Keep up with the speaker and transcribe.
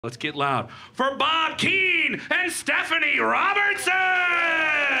Let's get loud for Bob Keane and Stephanie Robertson!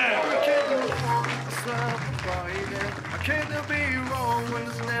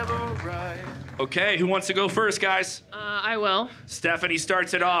 Okay, who wants to go first, guys? I will. Stephanie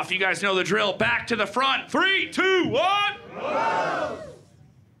starts it off. You guys know the drill. Back to the front. 3, 2, 1.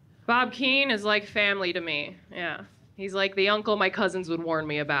 Bob Keane is like family to me. Yeah. He's like the uncle my cousins would warn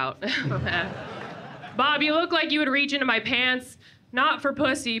me about. Bob, you look like you would reach into my pants, not for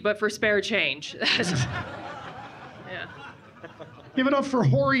pussy, but for spare change. Yeah. Give it up for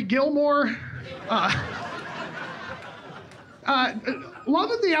Horry Gilmore.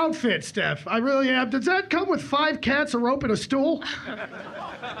 Loving the outfit, Steph. I really am. Does that come with 5 cats, a rope, and a stool?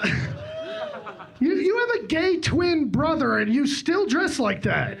 You have a gay twin brother, and you still dress like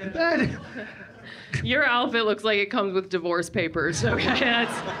that. Your outfit looks like it comes with divorce papers. Okay,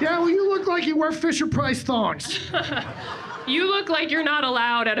 Yeah, well, you look like you wear Fisher-Price thongs. You look like you're not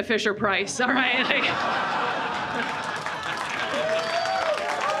allowed at a Fisher-Price, all right?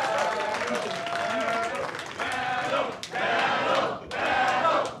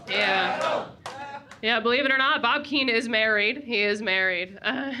 Yeah, believe it or not, Bob Keane is married. He is married.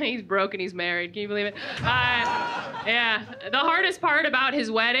 He's broke and he's married. Can you believe it? Yeah. The hardest part about his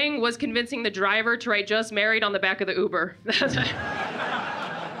wedding was convincing the driver to write "just married" on the back of the Uber.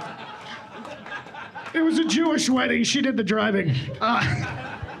 It was a Jewish wedding. She did the driving.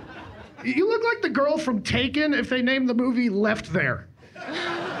 You look like the girl from Taken if they named the movie Left There.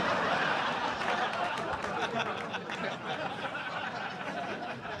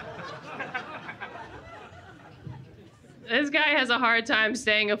 This guy has a hard time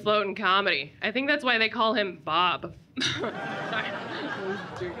staying afloat in comedy. I think that's why they call him Bob. It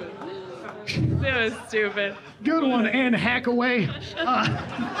was stupid. Good one, Anne Hackaway.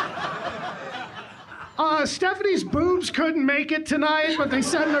 Stephanie's boobs couldn't make it tonight, but they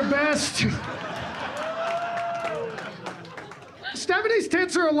said their best. Stephanie's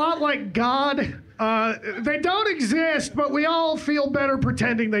tits are a lot like God. They don't exist, but we all feel better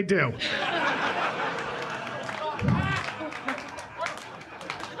pretending they do.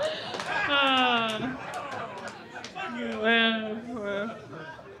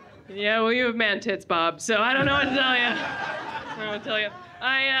 Yeah, well, you have man tits, Bob, so I don't know what to tell you.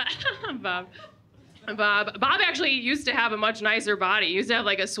 Bob actually used to have a much nicer body. He used to have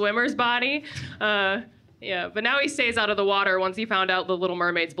like a swimmer's body. Yeah, but now he stays out of the water once he found out the Little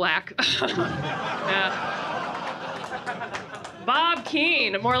Mermaid's black. Yeah. Bob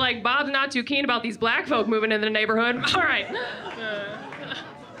Keane, more like Bob's not too keen about these black folk moving into the neighborhood. All right.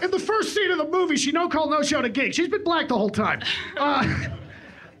 In the first scene of the movie, she no-call, no-show to gig. She's been black the whole time.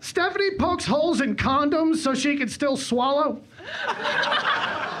 Stephanie pokes holes in condoms so she can still swallow.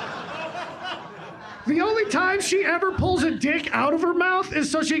 The only time she ever pulls a dick out of her mouth is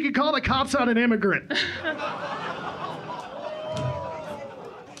so she can call the cops on an immigrant.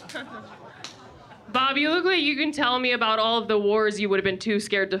 Bob, you look like you can tell me about all of the wars you would have been too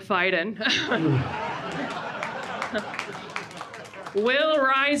scared to fight in. Will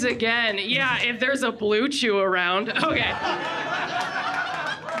rise again. Yeah, if there's a Blue Chew around. Okay.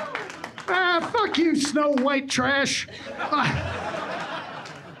 Fuck you, Snow White trash.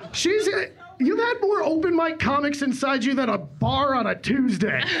 You've had more open mic comics inside you than a bar on a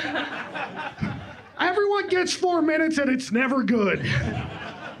Tuesday. Everyone gets 4 minutes and it's never good.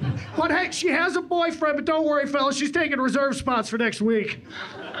 But hey, she has a boyfriend, but don't worry, fellas, she's taking reserve spots for next week.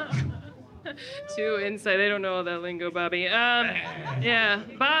 Too inside. They don't know all that lingo, Bobby. Yeah,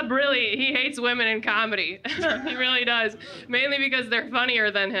 Bob really, he hates women in comedy. He really does. Mainly because they're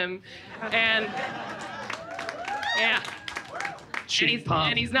funnier than him. And, yeah.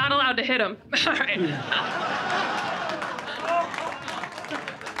 And he's not allowed to hit them. All right.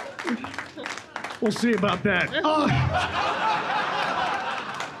 We'll see about that.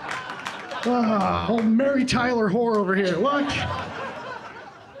 Old Mary Tyler whore over here. Look.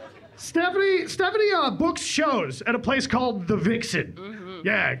 Stephanie books shows at a place called The Vixen. Mm-hmm.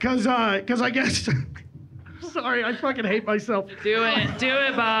 Yeah, cause I guess. Sorry, I fucking hate myself. Do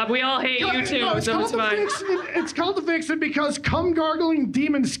it, Bob. We all hate you too, no, so it's fine. It's called The Vixen because cum gargling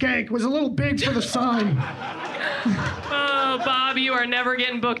demon skank was a little big for the sign. Oh, Bob, you are never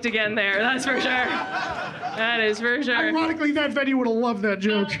getting booked again there. That's for sure. That is for sure. Ironically, that venue would have loved that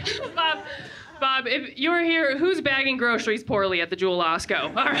joke. Bob, if you're here, who's bagging groceries poorly at the Jewel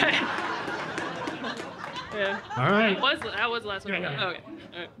Osco? All right. Yeah. All right. That was the last one. Yeah. Okay.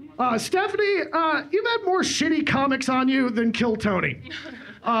 All right. Stephanie, you've had more shitty comics on you than Kill Tony.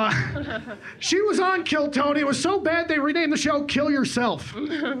 She was on Kill Tony. It was so bad they renamed the show Kill Yourself.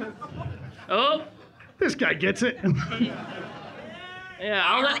 Oh. This guy gets it. Yeah,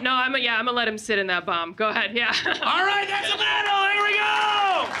 I'm gonna let him sit in that bomb. Go ahead, yeah. All right, that's a battle. Here we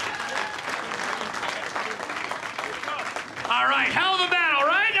go. All right, hell of a battle,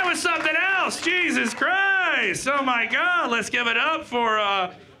 right? That was something else. Jesus Christ. Oh my God. Let's give it up for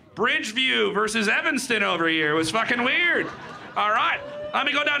Bridgeview versus Evanston over here. It was fucking weird. All right, let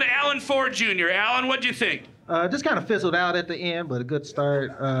me go down to Alan Ford Jr. Alan, what'd you think? Just kind of fizzled out at the end, but a good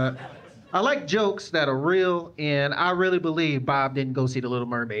start. I like jokes that are real, and I really believe Bob didn't go see The Little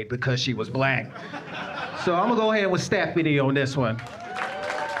Mermaid because she was black. So I'm gonna go ahead with Steph video on this one.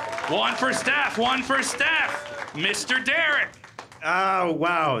 One for Steph, one for Steph. Mr. Derek. Oh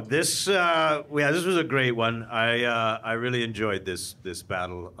wow, this was a great one. I really enjoyed this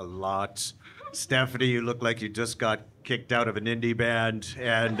battle a lot. Stephanie, you look like you just got kicked out of an indie band,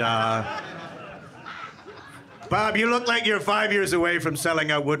 and Bob, you look like you're 5 years away from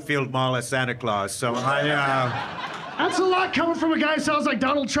selling out Woodfield Mall as Santa Claus. So That's a lot coming from a guy who sounds like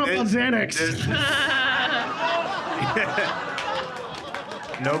Donald Trump on Xanax.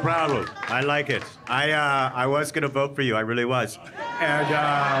 No problem. I like it. I was gonna vote for you. I really was. And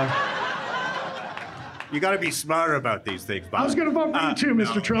you got to be smarter about these things, Bob. I was gonna vote for you too,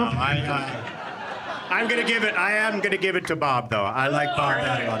 Mr. Trump. I am gonna give it to Bob though. I like Bob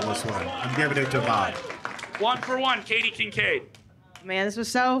Daddy on this one. I'm giving it to Bob. One for one, Katie Kincaid. Man, this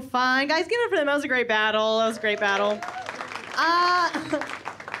was so fun. Guys, give it up for them. That was a great battle.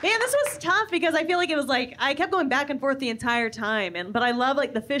 Man, this was tough because I feel like it was like I kept going back and forth the entire time, but I love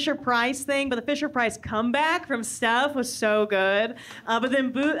like the Fisher Price thing. But the Fisher Price comeback from Steph was so good. But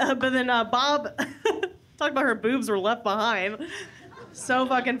then Bob talked about her boobs were left behind. So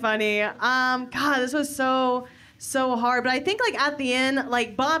fucking funny. God, this was so hard. But I think like at the end,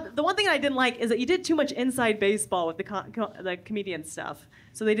 like Bob, the one thing I didn't like is that you did too much inside baseball with the comedian stuff.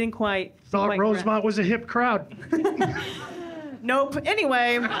 So they didn't quite. Thought Rosemont was a hip crowd. Nope.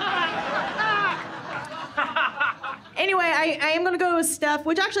 Anyway, I am gonna go with Steph,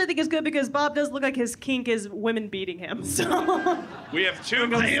 which actually I think is good because Bob does look like his kink is women beating him. So we have two.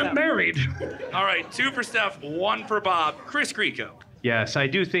 I am married. All right, two for Steph, one for Bob. Chris Grieco. Yes, I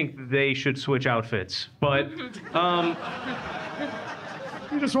do think they should switch outfits, but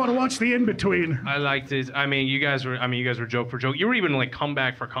You just want to watch the in-between. I liked it. You guys were joke for joke. You were even like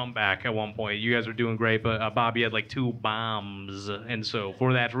comeback for comeback at one point. You guys were doing great, but Bobby had like 2 bombs, and so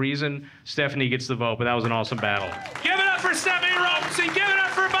for that reason, Stephanie gets the vote. But that was an awesome battle. Give it up for Stephanie Robertson. Give it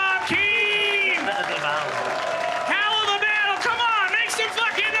up for Bob Keane. Hell of a battle. Come on, make some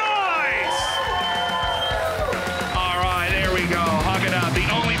fucking noise. All right, there we go. Hug it out. The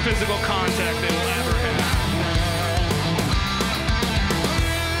only physical